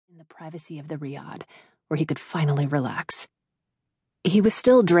the privacy of the riad, where he could finally relax. He was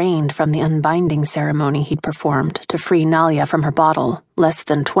still drained from the unbinding ceremony he'd performed to free Nalia from her bottle less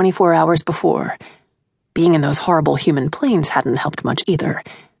than 24 hours before. Being in those horrible human planes hadn't helped much either.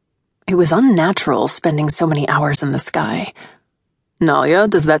 It was unnatural spending so many hours in the sky. "Nalia,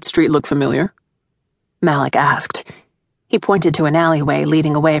 does that street look familiar?" Malik asked. He pointed to an alleyway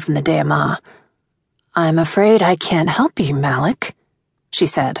leading away from the De'Ama. "I'm afraid I can't help you, Malik," she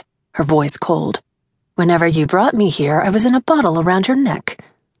said, her voice cold. "Whenever you brought me here, I was in a bottle around your neck."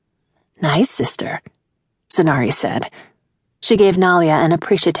 "Nice, sister," Zanari said. She gave Nalia an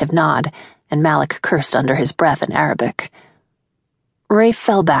appreciative nod, and Malik cursed under his breath in Arabic. Rafe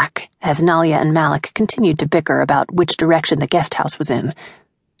fell back as Nalia and Malik continued to bicker about which direction the guest house was in.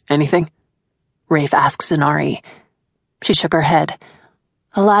 "Anything?" Rafe asked Zanari. She shook her head.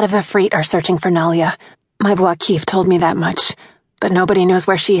 "A lot of Ifrit are searching for Nalia. My Bouakif told me that much, but nobody knows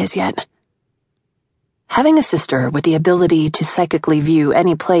where she is yet." Having a sister with the ability to psychically view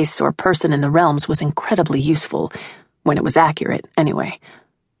any place or person in the realms was incredibly useful, when it was accurate, anyway.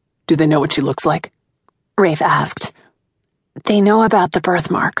 "Do they know what she looks like?" Rafe asked. "They know about the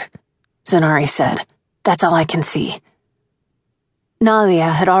birthmark," Zanari said. "That's all I can see."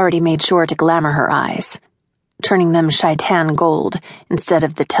 Nalia had already made sure to glamour her eyes, turning them shaitan gold instead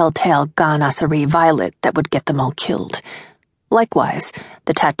of the telltale Gan-Asari violet that would get them all killed. Likewise,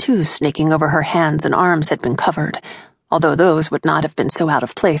 the tattoos snaking over her hands and arms had been covered, although those would not have been so out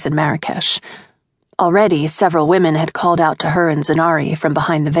of place in Marrakesh. Already, several women had called out to her and Zanari from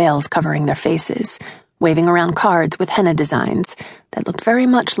behind the veils covering their faces, waving around cards with henna designs that looked very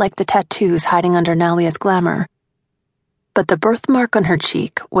much like the tattoos hiding under Nalia's glamour. But the birthmark on her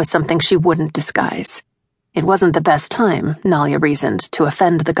cheek was something she wouldn't disguise. It wasn't the best time, Nalia reasoned, to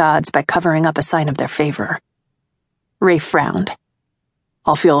offend the gods by covering up a sign of their favor. Rafe frowned.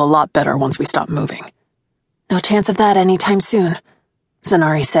 "I'll feel a lot better once we stop moving." "No chance of that anytime soon,"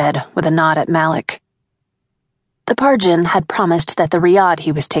 Zanari said, with a nod at Malik. The Parjin had promised that the riad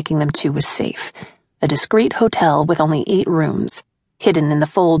he was taking them to was safe, a discreet hotel with only 8 rooms, hidden in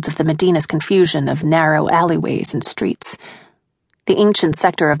the folds of the Medina's confusion of narrow alleyways and streets. The ancient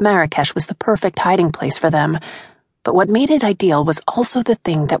sector of Marrakesh was the perfect hiding place for them, but what made it ideal was also the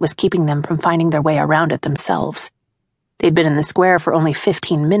thing that was keeping them from finding their way around it themselves. They'd been in the square for only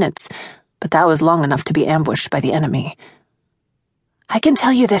 15 minutes, but that was long enough to be ambushed by the enemy. "I can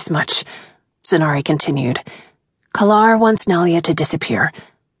tell you this much," Zanari continued. "Kalar wants Nalia to disappear.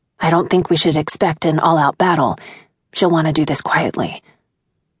 I don't think we should expect an all-out battle. She'll want to do this quietly."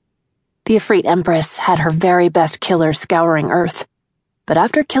 The Ifrit Empress had her very best killers scouring Earth, but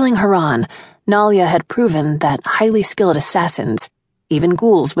after killing Haran, Nalia had proven that highly skilled assassins, even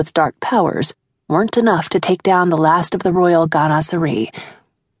ghouls with dark powers, weren't enough to take down the last of the royal Gan-Asari.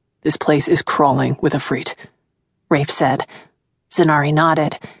 "This place is crawling with Ifrit," Rafe said. Zanari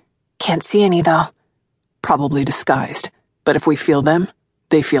nodded. "Can't see any, though." "Probably disguised, but if we feel them,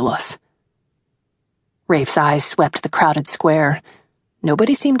 they feel us." Rafe's eyes swept the crowded square.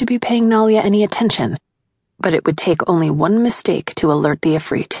 Nobody seemed to be paying Nalia any attention, but it would take only one mistake to alert the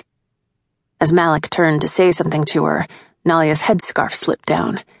Ifrit. As Malik turned to say something to her, Nalia's headscarf slipped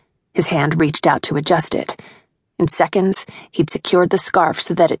down. His hand reached out to adjust it. In seconds, he'd secured the scarf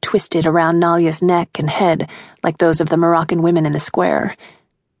so that it twisted around Nalia's neck and head like those of the Moroccan women in the square.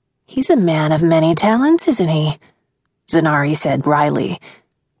 "He's a man of many talents, isn't he?" Zanari said wryly.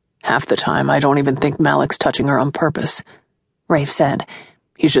 "Half the time, I don't even think Malik's touching her on purpose," Rafe said.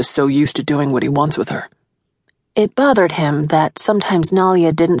 "He's just so used to doing what he wants with her." It bothered him that sometimes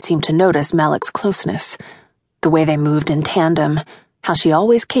Nalia didn't seem to notice Malik's closeness, the way they moved in tandem, how she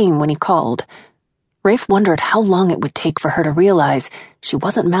always came when he called. Rafe wondered how long it would take for her to realize she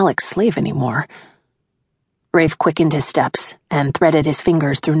wasn't Malik's slave anymore. Rafe quickened his steps and threaded his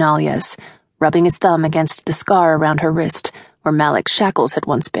fingers through Nalia's, rubbing his thumb against the scar around her wrist where Malik's shackles had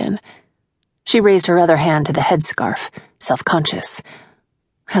once been. She raised her other hand to the headscarf, self-conscious.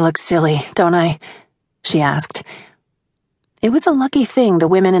 "I look silly, don't I?" she asked. It was a lucky thing the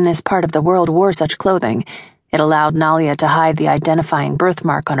women in this part of the world wore such clothing. It allowed Nalia to hide the identifying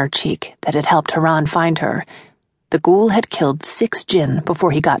birthmark on her cheek that had helped Haran find her. The ghoul had killed 6 jinn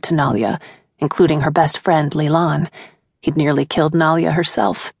before he got to Nalia, including her best friend Lilan. He'd nearly killed Nalia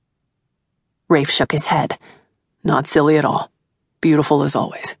herself. Rafe shook his head. "Not silly at all. Beautiful as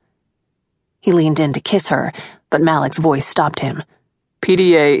always." He leaned in to kiss her, but Malik's voice stopped him.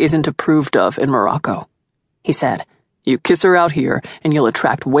 "PDA isn't approved of in Morocco," he said. "You kiss her out here, and you'll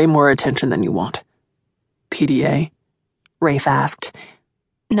attract way more attention than you want." "PDA?" Rafe asked.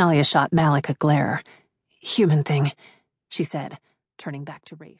 Nalia shot Malik a glare. "Human thing," she said, turning back to Rafe.